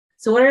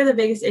So what are the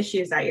biggest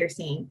issues that you're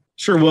seeing?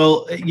 Sure.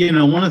 Well,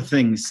 one of the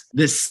things,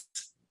 this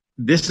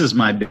is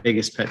my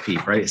biggest pet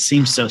peeve, right? It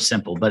seems so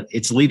simple, but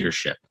it's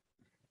leadership.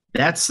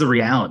 That's the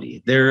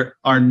reality. There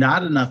are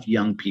not enough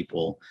young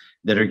people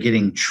that are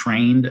getting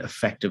trained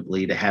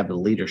effectively to have the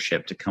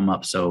leadership to come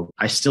up. So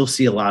I still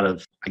see a lot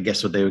of, I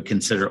guess, what they would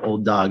consider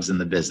old dogs in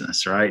the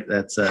business, right?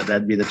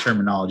 That'd be the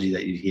terminology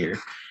that you hear.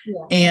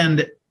 Yeah.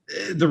 And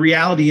the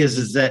reality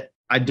is that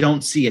I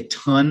don't see a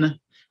ton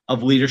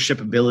of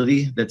leadership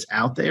ability that's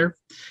out there.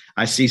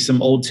 I see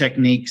some old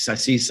techniques. I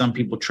see some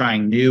people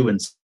trying new, and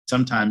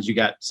sometimes you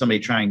got somebody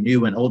trying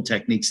new and old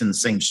techniques in the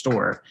same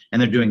store,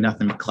 and they're doing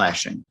nothing but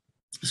clashing.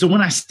 So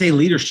when I say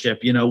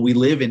leadership, we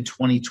live in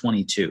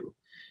 2022,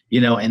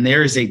 and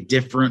there is a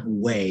different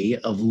way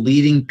of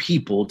leading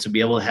people to be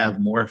able to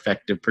have more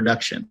effective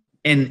production.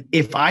 And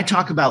if I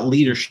talk about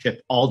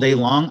leadership all day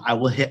long, I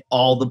will hit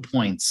all the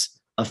points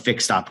of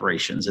fixed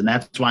operations. And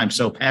that's why I'm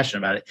so passionate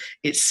about it.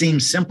 It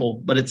seems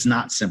simple, but it's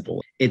not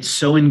simple. It's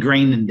so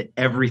ingrained into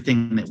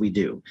everything that we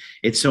do.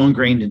 It's so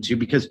ingrained into,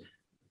 because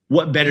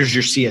what betters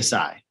your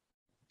CSI?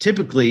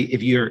 Typically,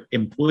 if your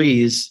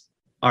employees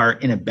are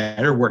in a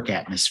better work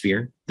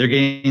atmosphere, they're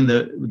getting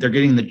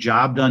the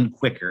job done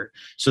quicker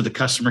so the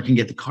customer can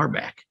get the car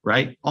back,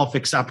 right? All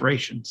fixed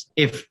operations.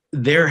 If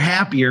they're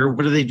happier,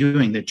 what are they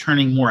doing? They're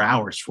turning more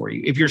hours for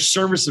you. If your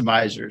service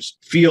advisors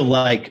feel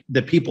like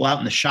the people out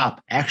in the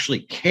shop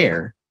actually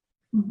care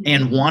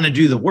and want to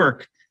do the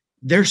work,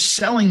 they're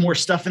selling more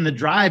stuff in the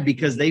drive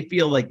because they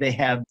feel like they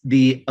have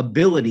the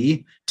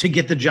ability to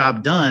get the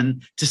job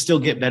done to still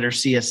get better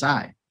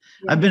CSI.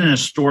 I've been in a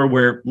store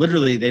where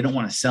literally they don't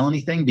want to sell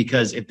anything,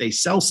 because if they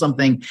sell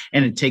something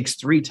and it takes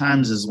 3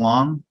 times as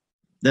long,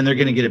 then they're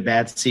going to get a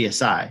bad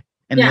CSI.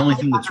 And the only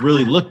thing that's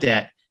really looked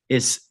at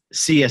is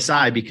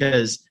CSI,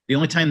 because the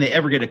only time they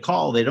ever get a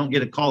call, they don't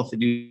get a call if they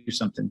do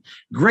something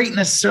great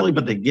necessarily,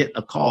 but they get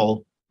a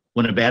call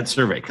when a bad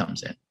survey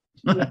comes in.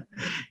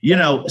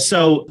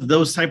 So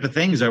those type of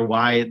things are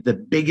why the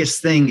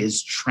biggest thing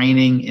is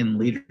training in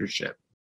leadership.